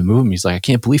and trying to move them. He's like, I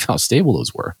can't believe how stable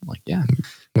those were. I'm like, yeah.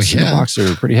 Well, cinder blocks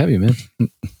are pretty heavy, man.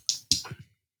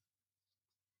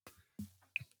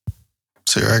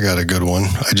 So here, I got a good one.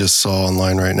 I just saw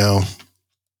online right now.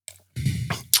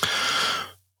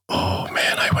 Oh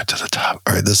man, I went to the top.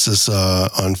 All right, this is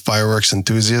on Fireworks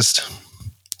Enthusiast.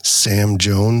 Sam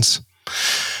Jones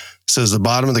says the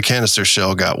bottom of the canister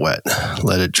shell got wet.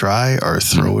 Let it dry or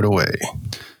throw it away.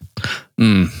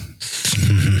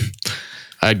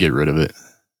 I'd get rid of it.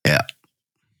 Yeah.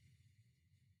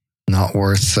 Not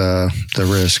worth the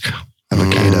risk of a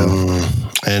Cato.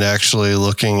 And actually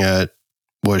looking at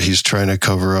what he's trying to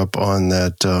cover up on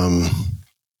that, on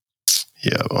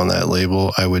that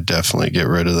label, I would definitely get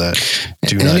rid of that.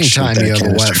 Anytime you have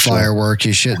a wet firework,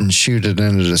 you shouldn't shoot it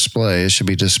in a display. It should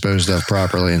be disposed of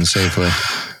properly and safely.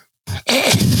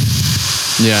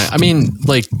 Yeah, I mean,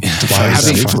 like, why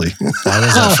safely? Why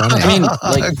is that funny? I mean,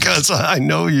 like, because I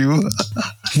know you.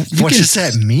 What does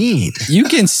that mean? You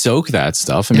can soak that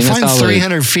stuff. I mean, if that's I'm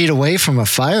 300 feet away from a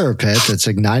fire pit that's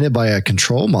ignited by a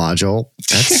control module,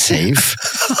 that's safe.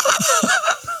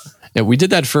 Yeah, we did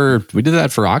that for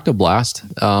Octoblast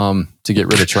to get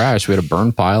rid of trash. We had a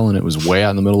burn pile, and it was way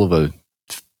out in the middle of a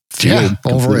field,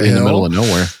 over in the middle of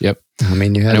nowhere. Yep. I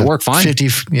mean, you had it worked fine. You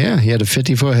had a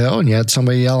 50-foot hill, and you had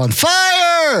somebody yelling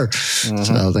 "fire!"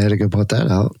 So they had to go put that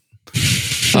out.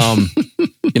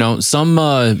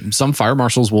 Some fire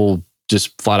marshals will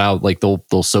just flat out, like, they'll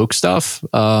soak stuff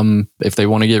if they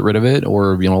want to get rid of it,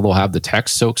 or they'll have the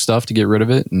techs soak stuff to get rid of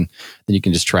it, and then you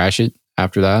can just trash it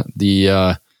after that.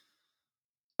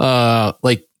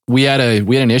 We had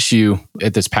an issue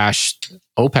at this past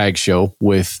OPAG show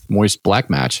with moist black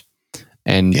match,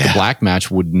 and the black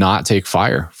match would not take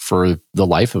fire for the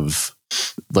life of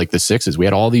like the 6s. We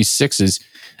had all these 6s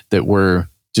that were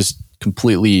just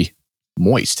completely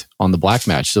moist on the black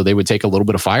match. So they would take a little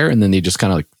bit of fire and then they just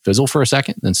kind of like fizzle for a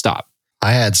second and then stop.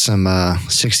 I had some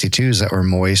 62s that were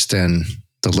moist in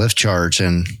the lift charge,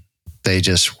 and they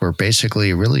just were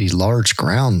basically really large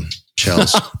ground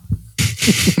shells.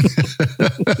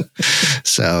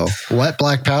 So wet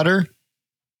black powder,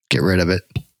 get rid of it.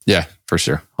 Yeah, for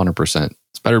sure. 100%.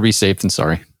 It's better to be safe than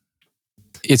sorry.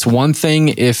 It's one thing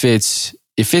if it's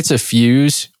a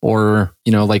fuse, or,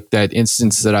 like that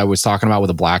instance that I was talking about with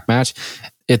a black match.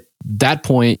 At that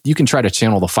point, you can try to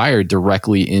channel the fire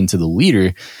directly into the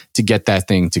leader to get that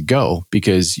thing to go,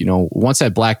 because, once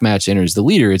that black match enters the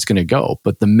leader, it's going to go.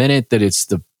 But the minute that it's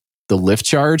the lift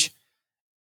charge,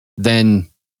 then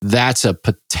that's a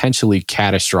potentially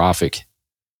catastrophic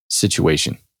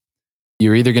situation.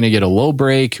 You're either going to get a low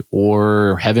break,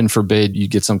 or heaven forbid, you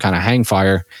get some kind of hang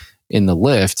fire in the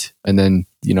lift, and then,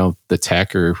 the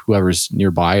tech or whoever's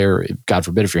nearby, or God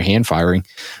forbid, if you're hand firing,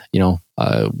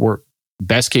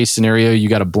 best case scenario, you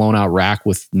got a blown out rack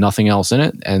with nothing else in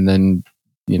it. And then,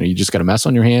 you just got a mess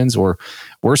on your hands, or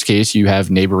worst case, you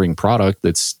have neighboring product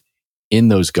that's in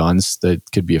those guns that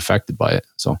could be affected by it.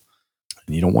 So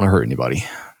you don't want to hurt anybody.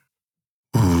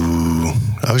 Ooh,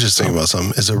 I was just thinking about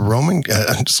something. Is a Roman,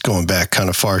 I'm just going back kind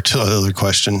of far to the other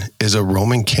question. Is a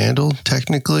Roman candle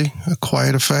technically a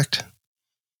quiet effect?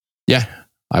 Yeah,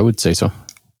 I would say so.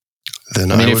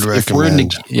 Then I would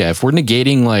recommend. If we're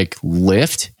negating like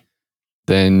lift,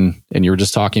 then, and you're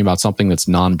just talking about something that's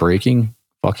non-breaking,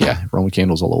 fuck yeah, Roman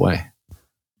candles all the way.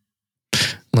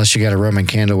 Unless you got a Roman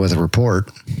candle with a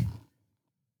report.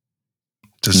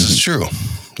 This is true.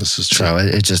 So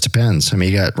it just depends. I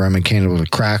mean, you got Roman candles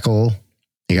with crackle.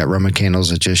 You got Roman candles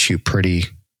that just shoot pretty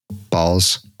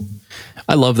balls.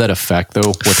 I love that effect though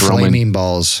with flaming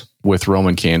balls with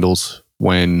Roman candles,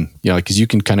 when, because you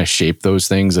can kind of shape those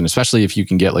things, and especially if you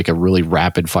can get like a really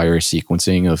rapid fire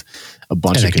sequencing of a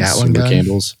bunch of consumer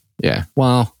candles. Yeah.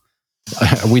 Well,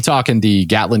 are we talking the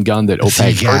Gatling gun that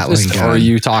OPEC purchased, or are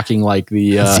you talking like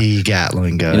the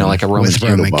Gatling gun? Like a Roman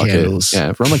candle bucket. Candles.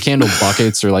 Yeah, Roman candle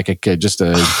buckets, or like just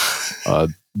a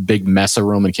big mess of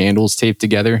Roman candles taped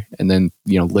together, and then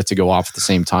lit to go off at the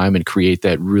same time and create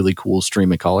that really cool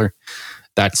stream of color.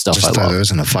 That stuff just I love. It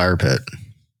was in a fire pit.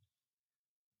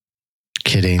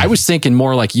 Kidding. I was thinking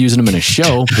more like using them in a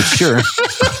show, but sure.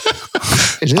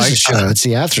 It is a show. It's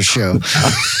the after show.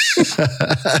 So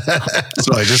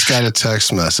I just got a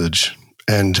text message,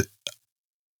 and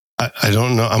I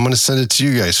don't know. I'm going to send it to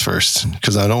you guys first,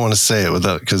 because I don't want to say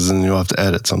it because then you'll have to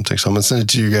edit something. So I'm going to send it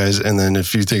to you guys, and then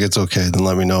if you think it's okay, then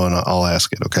let me know and I'll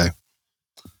ask it. Okay.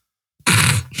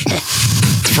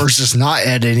 Versus not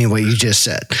editing what you just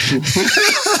said.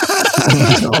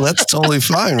 No, that's totally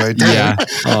fine right there. Yeah.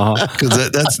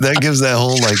 Because that gives that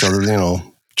whole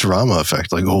drama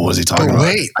effect. Like, what was he talking about?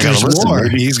 Wait, I gotta listen. more.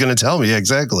 Maybe he's going to tell me. Yeah,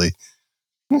 exactly.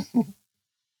 Did you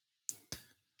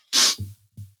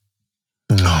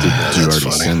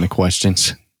already send the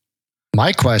questions?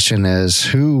 My question is,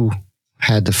 who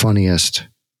had the funniest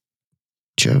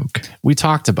joke? We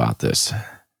talked about this.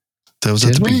 That was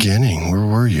at the beginning. Where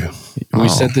were you? We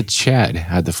said that Chad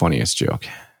had the funniest joke.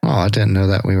 Oh, I didn't know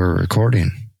that we were recording.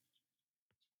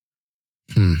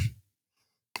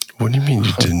 What do you mean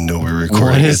you didn't know we were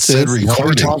recording? It said recording. What are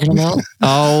we talking about?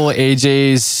 Oh,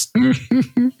 AJ's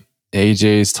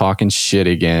talking shit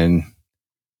again.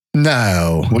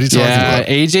 No. What are you talking about?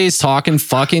 AJ's talking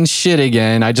fucking shit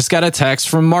again. I just got a text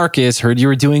from Marcus. Heard you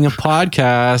were doing a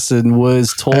podcast and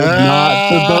was told not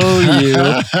to bow you.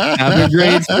 Have a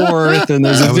great 4th. And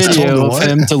there's a video of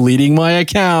him deleting my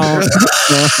account.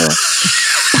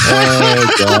 Oh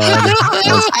God,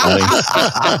 that's funny.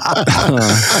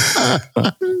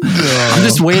 I'm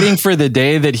just waiting for the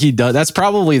day that he does. That's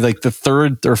probably like the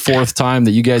 3rd or 4th time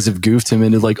that you guys have goofed him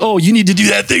into like, oh, you need to do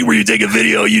that thing where you take a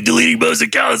video, you deleting Bo's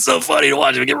account. It's so funny to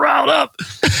watch him get riled up.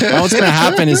 Now what's going to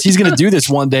happen is he's going to do this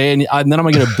one day, and then I'm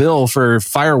going to get a bill for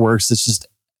fireworks that's just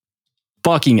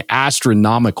fucking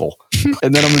astronomical.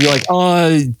 And then I'm going to be like,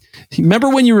 remember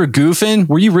when you were goofing?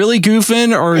 Were you really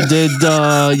goofing, or did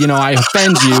I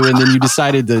offend you and then you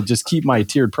decided to just keep my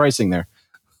tiered pricing there?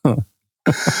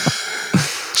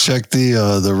 Check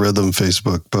the Rhythm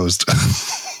Facebook post.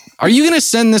 Are you going to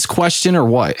send this question or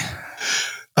what?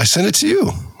 I sent it to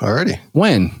you already.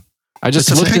 When? I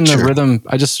just looked in the Rhythm.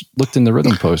 I just looked in the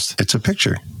Rhythm post. It's a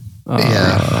picture.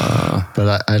 Yeah,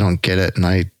 but I don't get it, and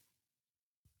I.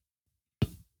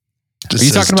 Are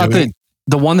you talking about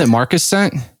the one that Marcus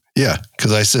sent? Yeah,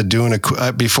 because I said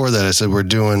before that I said we're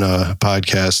doing a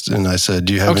podcast, and I said,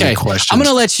 do you have any questions? I'm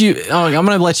gonna let you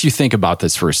think about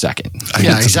this for a second.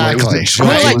 Yeah, exactly. I'm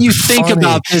gonna let you think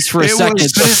about this for a second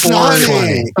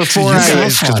before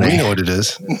because we know what it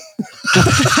is.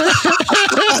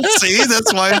 See,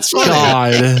 that's why it's funny.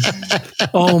 God.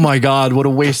 Oh my God, what a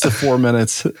waste of 4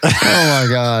 minutes. Oh my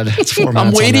God. It's 4 minutes.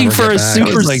 I'm waiting for a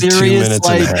super serious,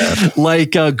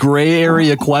 like a gray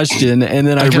area question, and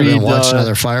then I read watch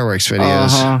another fireworks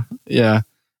videos. Yeah.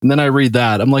 And then I read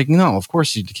that. I'm like, no, of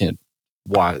course you can't.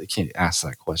 Why? You can't ask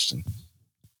that question.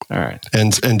 All right.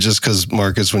 And just because,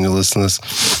 Marcus, when you listen to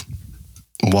this,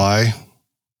 why?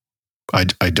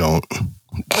 I don't.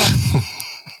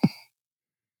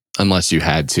 Unless you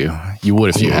had to. You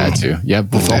would if you had to. Yeah,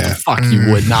 fuck,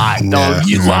 you would not. No,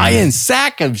 you lying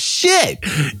sack of shit.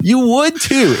 You would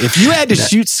too. If you had to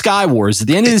shoot Sky Wars at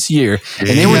the end of this year, and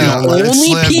they were the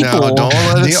only people,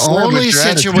 the only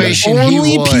situation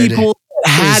he would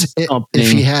had something,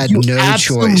 if he had no choice.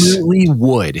 Absolutely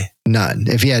would. None.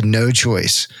 If he had no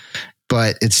choice.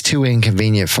 But it's too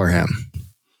inconvenient for him.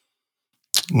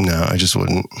 No, I just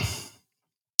wouldn't.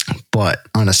 But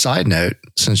on a side note,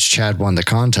 since Chad won the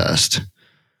contest.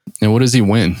 And what does he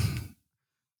win?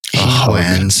 He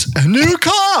wins a new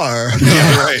car.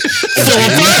 Yeah, right.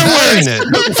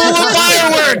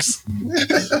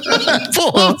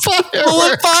 Full of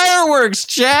fireworks,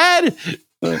 Chad.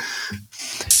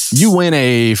 You win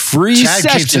a free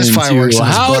session to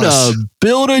how to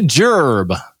build a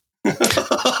gerb.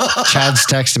 Chad's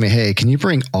texting me, hey, can you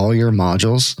bring all your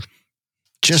modules?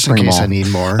 Just in case I need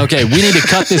more. Okay, we need to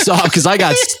cut this off because I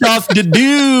got stuff to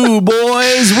do,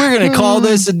 boys. We're going to call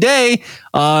this a day.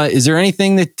 Is there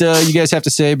anything that you guys have to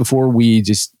say before we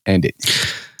just end it?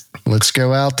 Let's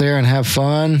go out there and have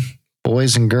fun.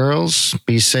 Boys and girls,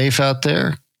 be safe out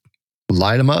there.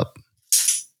 Light them up.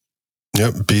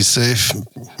 Yep, be safe.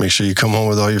 Make sure you come home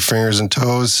with all your fingers and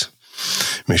toes.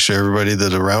 Make sure everybody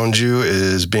that around you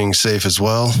is being safe as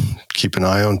well. Keep an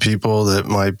eye on people that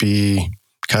might be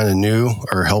kind of new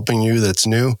or helping you that's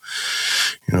new.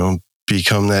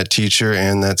 Become that teacher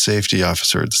and that safety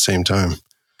officer at the same time.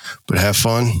 But have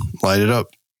fun, light it up.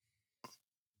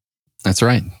 That's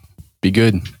right. Be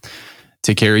good.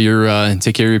 Take care of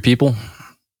your people.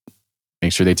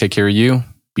 Make sure they take care of you.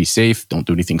 Be safe. Don't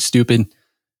do anything stupid.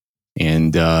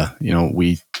 And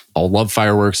we all love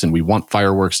fireworks, and we want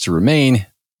fireworks to remain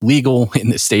legal in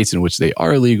the states in which they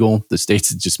are legal. The states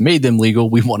that just made them legal.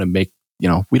 We want to make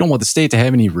we don't want the state to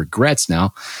have any regrets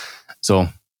now. So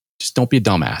just don't be a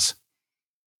dumbass.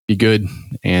 Be good.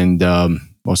 And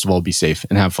most of all, be safe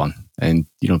and have fun. And,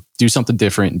 do something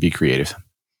different and be creative.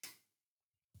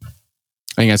 I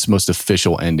think that's the most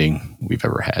official ending we've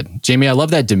ever had. Jamie, I love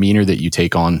that demeanor that you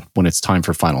take on when it's time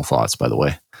for final thoughts, by the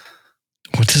way.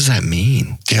 What does that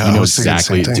mean? Yeah, you know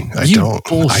exactly. I don't.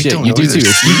 Bullshit. You do too.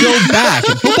 If you go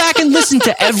back and listen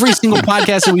to every single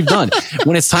podcast that we've done.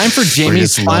 When it's time for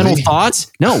Jamie's final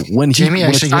thoughts, when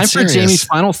it's time for Jamie's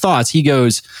final thoughts, he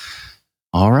goes,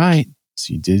 "All right,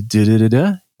 so you did da.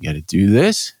 You got to do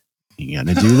this. You got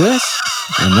to do this.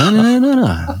 No.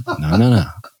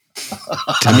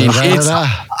 I mean, it's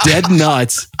dead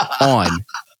nuts on."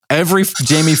 Every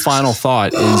Jamie final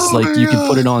thought is like you can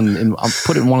put it on and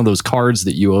put it in one of those cards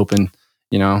that you open,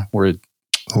 where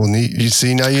you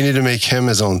see, now you need to make him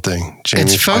his own thing.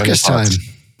 Jamie, it's focus time.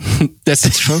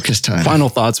 It's focus time. Final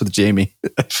thoughts with Jamie.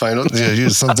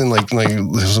 Something like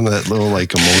some of that little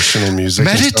like emotional music.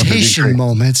 Meditation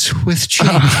moments with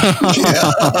Jamie.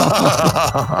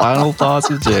 Final thoughts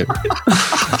with Jamie.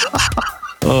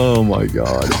 Oh my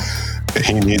God.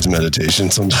 He needs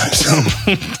meditation sometimes.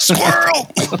 Squirrel.